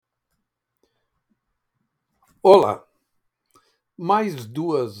Olá, mais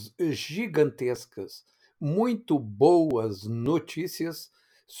duas gigantescas, muito boas notícias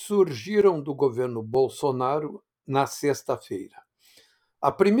surgiram do governo Bolsonaro na sexta-feira.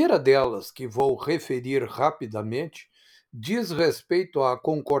 A primeira delas, que vou referir rapidamente, diz respeito à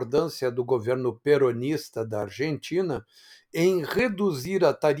concordância do governo peronista da Argentina em reduzir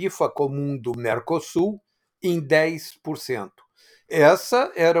a tarifa comum do Mercosul em 10%. Essa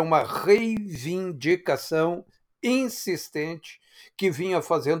era uma reivindicação insistente que vinha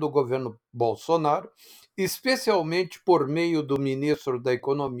fazendo o governo Bolsonaro, especialmente por meio do ministro da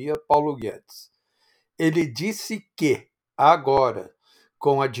Economia, Paulo Guedes. Ele disse que, agora,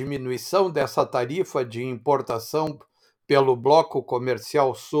 com a diminuição dessa tarifa de importação pelo bloco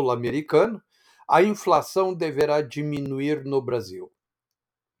comercial sul-americano, a inflação deverá diminuir no Brasil.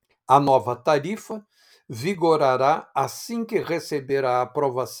 A nova tarifa vigorará assim que receber a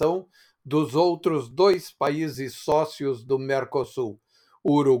aprovação dos outros dois países sócios do Mercosul,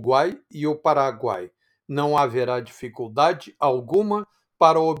 o Uruguai e o Paraguai. Não haverá dificuldade alguma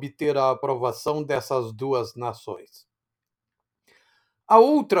para obter a aprovação dessas duas nações. A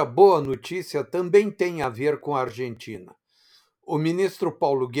outra boa notícia também tem a ver com a Argentina. O ministro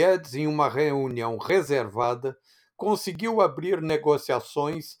Paulo Guedes, em uma reunião reservada, conseguiu abrir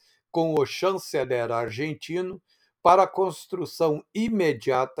negociações com o chanceler argentino para a construção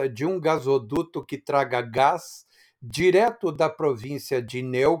imediata de um gasoduto que traga gás direto da província de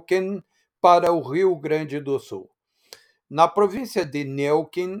Neuquén para o Rio Grande do Sul. Na província de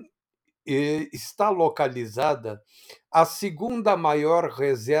Neuquén está localizada a segunda maior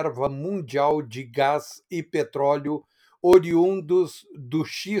reserva mundial de gás e petróleo oriundos do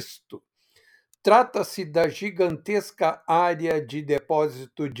xisto. Trata-se da gigantesca área de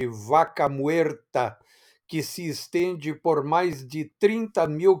depósito de Vaca Muerta, que se estende por mais de 30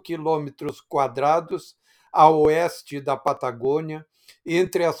 mil quilômetros quadrados a oeste da Patagônia,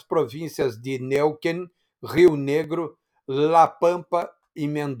 entre as províncias de Neuquén, Rio Negro, La Pampa e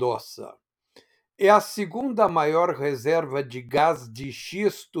Mendoza. É a segunda maior reserva de gás de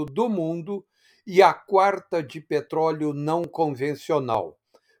xisto do mundo e a quarta de petróleo não convencional.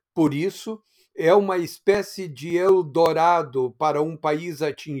 Por isso, é uma espécie de Eldorado para um país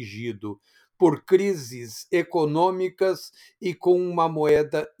atingido por crises econômicas e com uma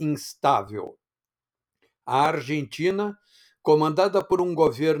moeda instável. A Argentina, comandada por um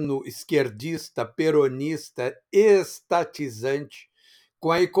governo esquerdista, peronista, estatizante,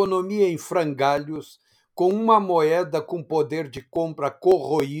 com a economia em frangalhos, com uma moeda com poder de compra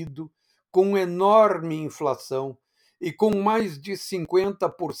corroído, com enorme inflação e com mais de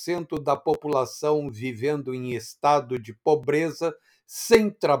 50% da população vivendo em estado de pobreza,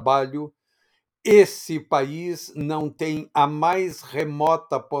 sem trabalho, esse país não tem a mais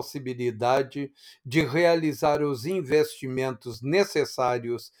remota possibilidade de realizar os investimentos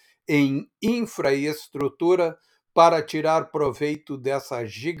necessários em infraestrutura para tirar proveito dessa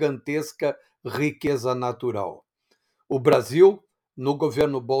gigantesca riqueza natural. O Brasil, no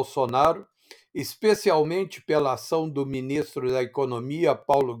governo Bolsonaro, especialmente pela ação do ministro da Economia,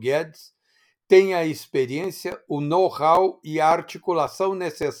 Paulo Guedes, tem a experiência, o know-how e a articulação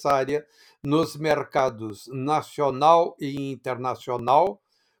necessária nos mercados nacional e internacional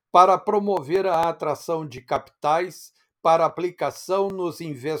para promover a atração de capitais para aplicação nos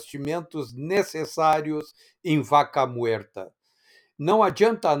investimentos necessários em Vaca Muerta. Não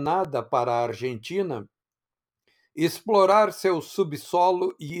adianta nada para a Argentina explorar seu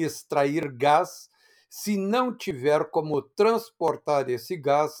subsolo e extrair gás se não tiver como transportar esse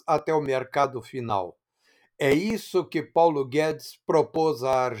gás até o mercado final. É isso que Paulo Guedes propôs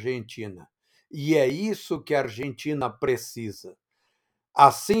à Argentina. E é isso que a Argentina precisa.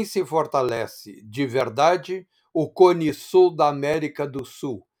 Assim se fortalece, de verdade, o Cone Sul da América do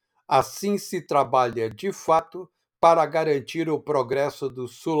Sul. Assim se trabalha, de fato, para garantir o progresso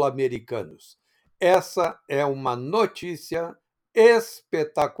dos sul-americanos. Essa é uma notícia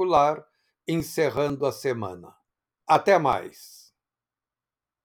espetacular, encerrando a semana. Até mais.